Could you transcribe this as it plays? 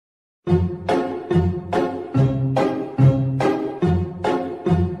I'm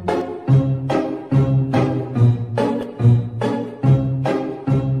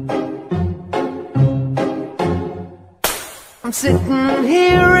sitting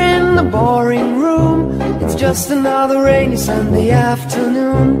here in the boring room. It's just another rainy Sunday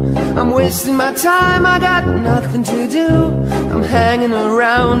afternoon. I'm wasting my time, I got nothing to do. I'm hanging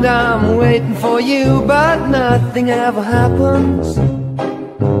around, I'm waiting for you, but nothing ever happens.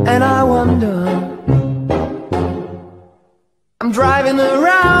 And I wonder, I'm driving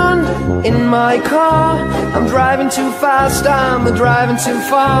around in my car. I'm driving too fast, I'm driving too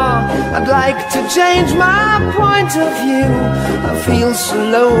far. I'd like to change my point of view. I feel so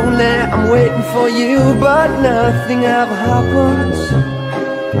lonely, I'm waiting for you, but nothing ever happens.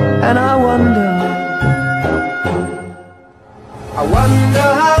 And I wonder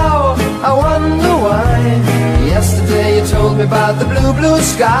how, I wonder why. Yesterday you told me about the blue, blue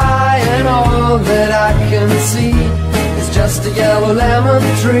sky, and all that I can see is just a yellow lemon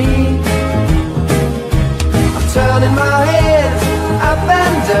tree. I'm turning my head up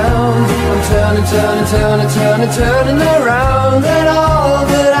and down. I'm turning, turning, turning, turning, turning around, and all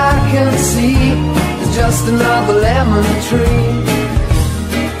that I can see is just another lemon tree.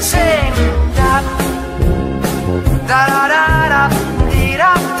 Sing da da da da da dee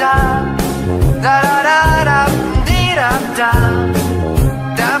da da da da da da dee da da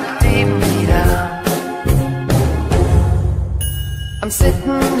da dee dee da. I'm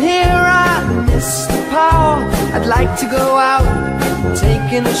sitting here, I miss the power. I'd like to go out,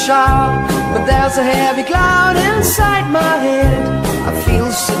 taking a shower, but there's a heavy cloud inside my head. I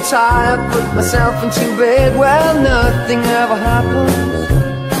feel so tired, put myself into bed. Well, nothing ever happens,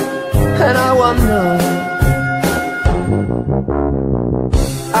 and I wonder.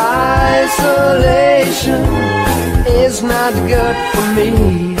 Isolation is not good for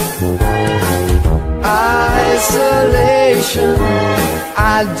me. Isolation,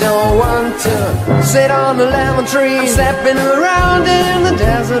 I don't want to sit on the lemon tree. I'm stepping around in the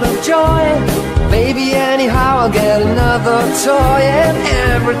desert of joy. Maybe anyhow I'll get another toy, and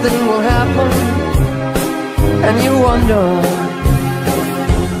everything will happen. And you wonder,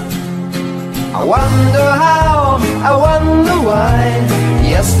 I wonder how, I wonder why.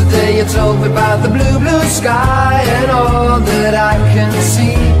 Yesterday you told me about the blue, blue sky, and all that I can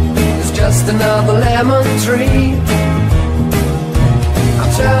see is just another lemon tree.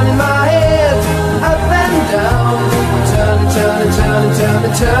 I'm turning my head up and down. I'm turning, turning, turning,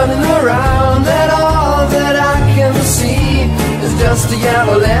 turning, turning around, and all that I can see is just a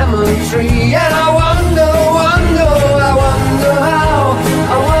yellow lemon tree. And I wonder, wonder, I wonder how, I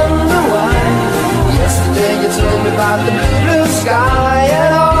wonder why. Yesterday you told me about the blue, blue sky,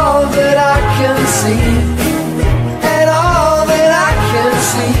 and all that I can see, and all that I can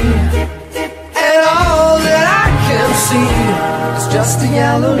see, and all that I can see is just a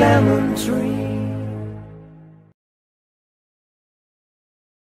yellow lemon tree.